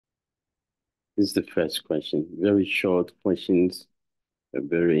This is the first question. Very short questions,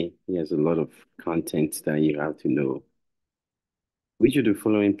 he has a lot of content that you have to know. Which of the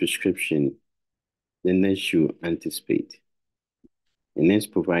following prescription the nurse should anticipate? The nurse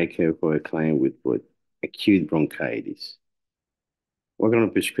provide care for a client with what? Acute bronchitis. What kind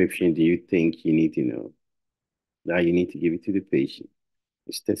of prescription do you think you need to know that you need to give it to the patient?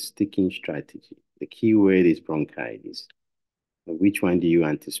 It's the sticking strategy. The key word is bronchitis. Which one do you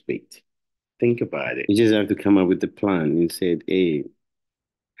anticipate? Think about it. You just have to come up with a plan and say, hey,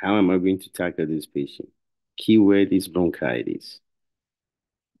 how am I going to tackle this patient? Keyword is bronchitis.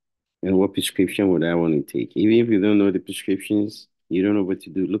 And what prescription would I want to take? Even if you don't know the prescriptions, you don't know what to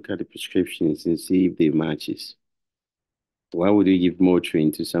do, look at the prescriptions and see if they matches. Why would you give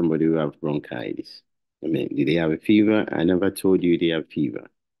Motrin to somebody who have bronchitis? I mean, do they have a fever? I never told you they have fever.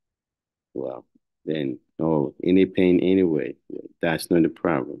 Well, then, oh, any pain anyway, that's not the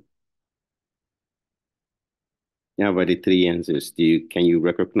problem. How about the three answers? Can you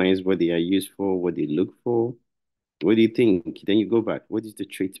recognize what they are used for, what they look for? What do you think? Then you go back. What is the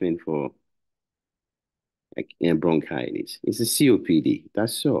treatment for bronchitis? It's a COPD.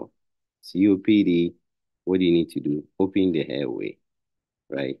 That's all. COPD, what do you need to do? Open the airway,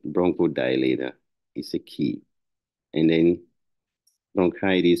 right? Bronchodilator is a key. And then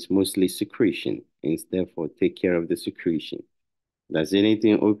bronchitis, mostly secretion, and therefore take care of the secretion. Does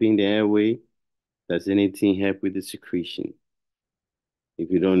anything open the airway? Does anything help with the secretion?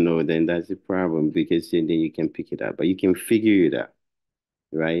 If you don't know, then that's the problem because then you can pick it up, but you can figure it out,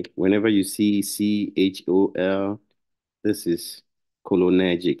 right? Whenever you see CHOL, this is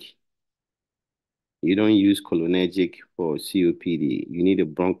cholinergic. You don't use cholinergic for COPD. You need a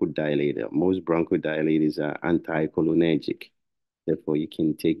bronchodilator. Most bronchodilators are anticholinergic. Therefore, you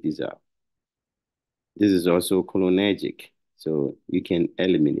can take this out. This is also cholinergic, so you can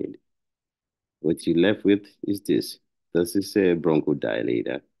eliminate it. What you're left with is this. This is a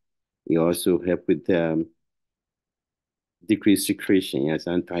bronchodilator. You also help with decreased secretion. It has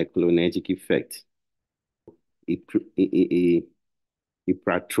anticholinergic effect.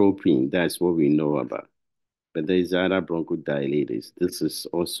 Ipratropine, that's what we know about. But there is other bronchodilators. This is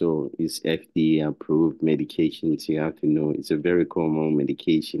also is FDA approved medications. You have to know it's a very common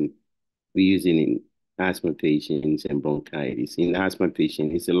medication we use it in asthma patients and bronchitis. In asthma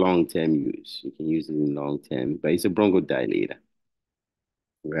patients, it's a long-term use. You can use it in long-term, but it's a bronchodilator,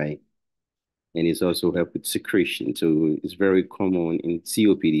 right? And it's also help with secretion. So it's very common in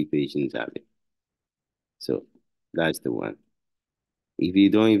COPD patients have it. So that's the one. If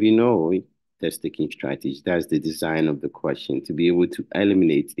you don't even know test taking strategy, that's the design of the question to be able to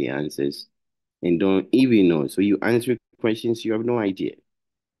eliminate the answers and don't even know. So you answer questions, you have no idea.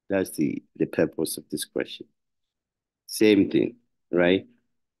 That's the purpose of this question. Same thing, right?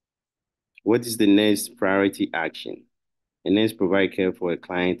 What is the next priority action? And next, provide care for a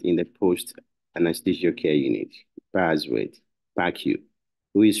client in the post-anesthesia care unit, PASWED, PACU,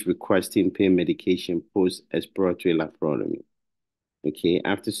 who is requesting pain medication post-expiratory laparotomy. Okay,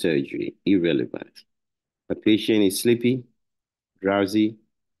 after surgery, irrelevant. A patient is sleepy, drowsy,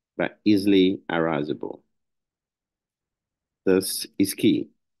 but easily arousable. This is key.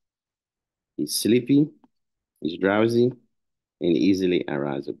 He's sleepy, he's drowsy, and easily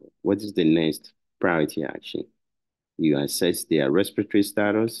arousable. What is the next priority action? You assess their respiratory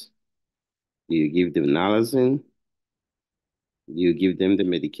status. You give them naloxone. You give them the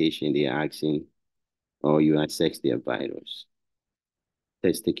medication they're asking, or you assess their vitals.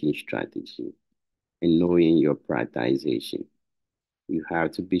 Test taking strategy and knowing your prioritization. You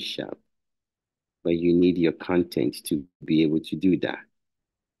have to be sharp, but you need your content to be able to do that.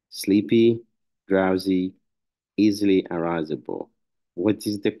 Sleepy, drowsy, easily arousable. What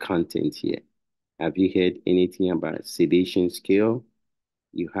is the content here? Have you heard anything about sedation scale?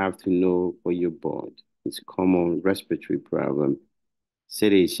 You have to know for your board. It's common respiratory problem.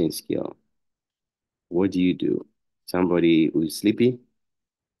 Sedation scale. What do you do? Somebody who's sleepy,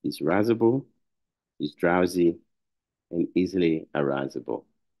 is arousable, is drowsy, and easily arousable.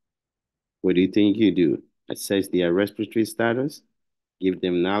 What do you think you do? Assess their respiratory status, give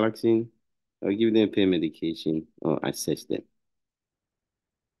them naloxone, or give them pain medication, or assess them.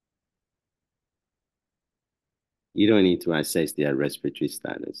 You don't need to assess their respiratory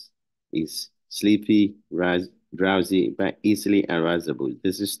status. It's sleepy, drowsy, but easily arousable.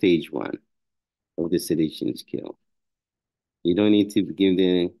 This is stage one of the sedation scale. You don't need to give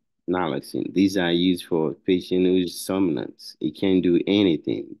them naloxone. These are used for patient who's somnolent. It can't do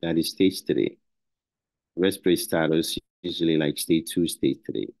anything. That is stage three. Respiratory status, usually like stage two, stage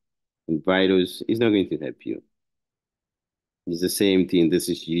three. And vitals is not going to help you. It's the same thing. This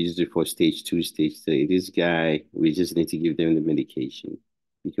is usually for stage two, stage three. This guy, we just need to give them the medication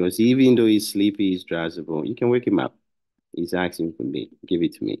because even though he's sleepy, he's drowsable, you can wake him up. He's asking for me, give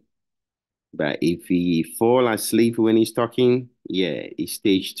it to me. But if he fall asleep when he's talking, yeah, it's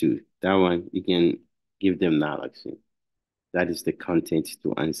stage two. That one, you can give them naloxone. That is the content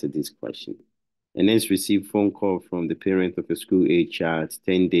to answer this question. And then receive phone call from the parent of a school age child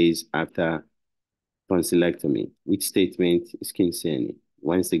 10 days after tonsillectomy, which statement is concerning.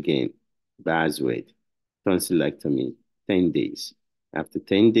 Once again, buzzword, tonsillectomy, 10 days. After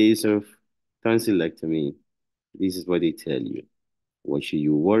 10 days of tonsillectomy, this is what they tell you. What should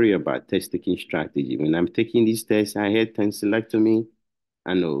you worry about? Test taking strategy. When I'm taking these tests, I had tonsillectomy.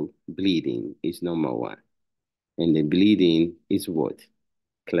 I know bleeding is number one. And the bleeding is what?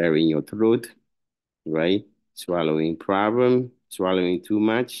 Clearing your throat, right? Swallowing problem, swallowing too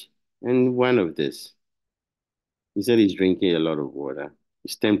much, and one of this. He said he's drinking a lot of water.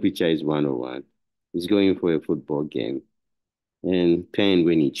 His temperature is 101. He's going for a football game and pain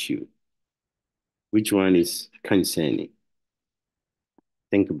when he chew. Which one is concerning?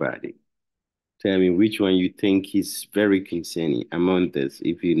 Think about it. Tell me which one you think is very concerning among this.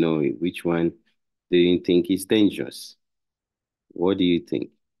 If you know it, which one do you think is dangerous? What do you think?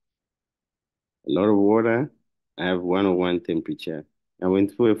 A lot of water. I have 101 temperature. I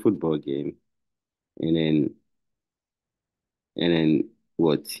went for a football game and then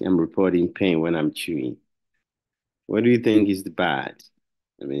what? I'm reporting pain when I'm chewing. What do you think is bad?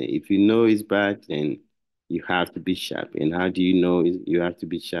 I mean, if you know it's bad, then you have to be sharp. And how do you know you have to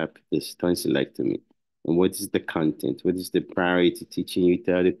be sharp? This tonsillectomy. And what is the content? What is the priority teaching you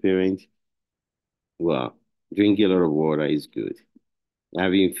tell the parent? Well, drinking a lot of water is good.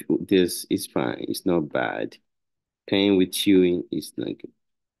 Having this is fine. It's not bad. Playing with chewing is not good.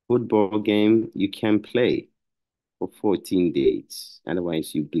 Football game, you can play for 14 days.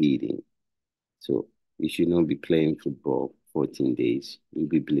 Otherwise, you're bleeding. So you should not be playing football 14 days. You'll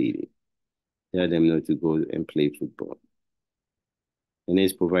be bleeding. Tell them not to go and play football. And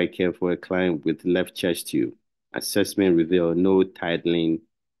next, provide care for a client with left chest tube. Assessment reveal no tightening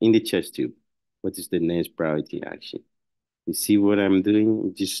in the chest tube. What is the next priority action? You see what I'm doing?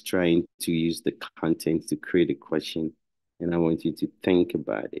 I'm just trying to use the content to create a question, and I want you to think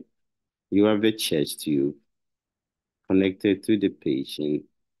about it. You have a chest tube connected to the patient,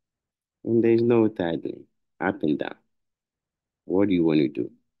 and there's no tightening up and down. What do you want to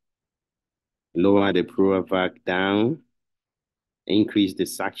do? Lower the Provac down, increase the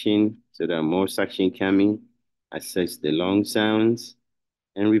suction so that more suction coming, assess the lung sounds,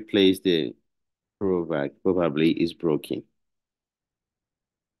 and replace the Provac. Probably is broken.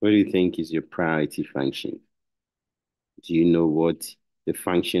 What do you think is your priority function? Do you know what the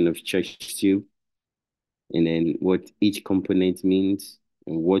function of chest tube and then what each component means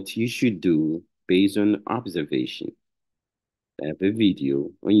and what you should do based on observation? I have a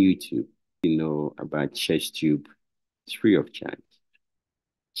video on YouTube. You know about chest tube. It's free of charge.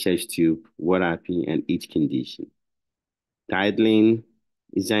 Chest tube, what happened, and each condition. Tidling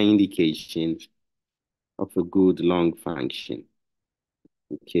is an indication of a good lung function.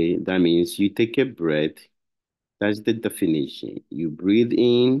 Okay, that means you take a breath. That's the definition. You breathe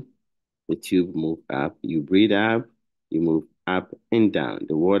in, the tube move up. You breathe up, you move up and down.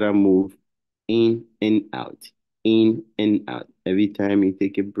 The water move in and out, in and out. Every time you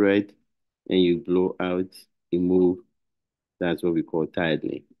take a breath and you blow out, you move. That's what we call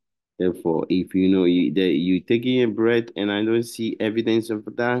tidally. Therefore, if you know you taking a breath and I don't see evidence of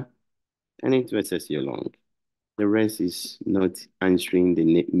that, I need to assess your lung. The rest is not answering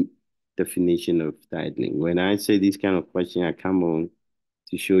the definition of tidling. When I say this kind of question, I come on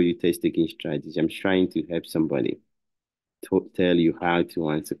to show you test taking strategy. I'm trying to help somebody to tell you how to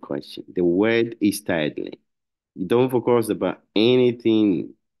answer question. The word is tidling. You don't focus about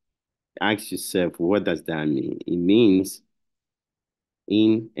anything. Ask yourself, what does that mean? It means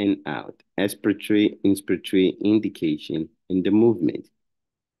in and out, expiratory, inspiratory indication in the movement.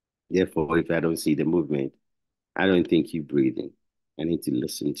 Therefore, if I don't see the movement, I don't think you're breathing. I need to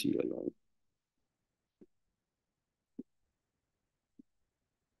listen to your lung.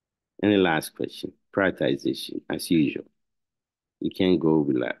 And the last question, prioritization, as usual. You can't go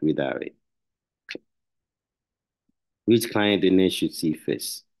without it. Which client the nurse should see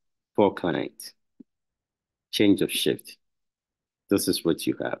first? For clients. Change of shift. This is what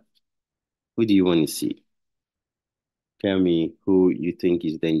you have. Who do you want to see? Tell me who you think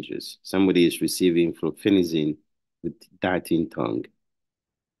is dangerous. Somebody is receiving florfenazine with darting tongue,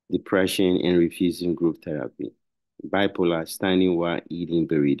 depression and refusing group therapy, bipolar, standing while eating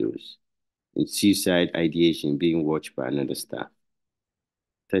burritos, and suicide ideation being watched by another staff.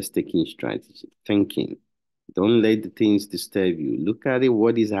 Test-taking strategy, thinking. Don't let the things disturb you. Look at it,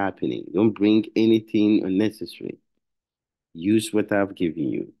 what is happening. Don't bring anything unnecessary. Use what I've given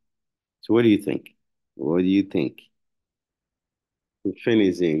you. So what do you think? What do you think?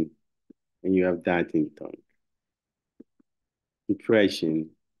 Finishing and you have that in tongue. Depression,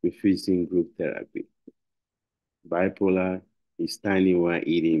 refusing group therapy. Bipolar is standing while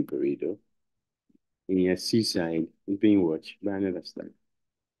eating burrito. And your suicide is being watched by another staff.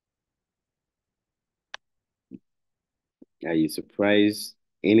 Are you surprised?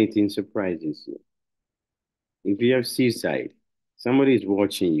 Anything surprises you? If you have suicide, somebody is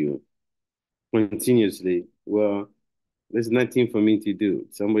watching you continuously. Well, there's nothing for me to do.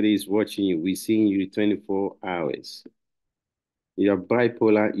 Somebody is watching you. We're seeing you 24 hours. You're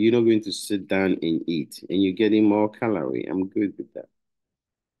bipolar. You're not going to sit down and eat, and you're getting more calorie. I'm good with that.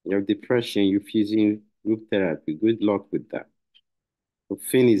 You have depression. You're using group therapy. Good luck with that.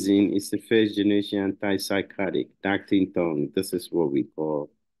 Fenazine is the first generation antipsychotic. Acting tongue. This is what we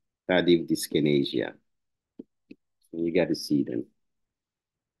call tardive dyskinesia. You got to see them.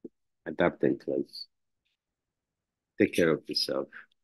 Adapt and close. Take care of yourself.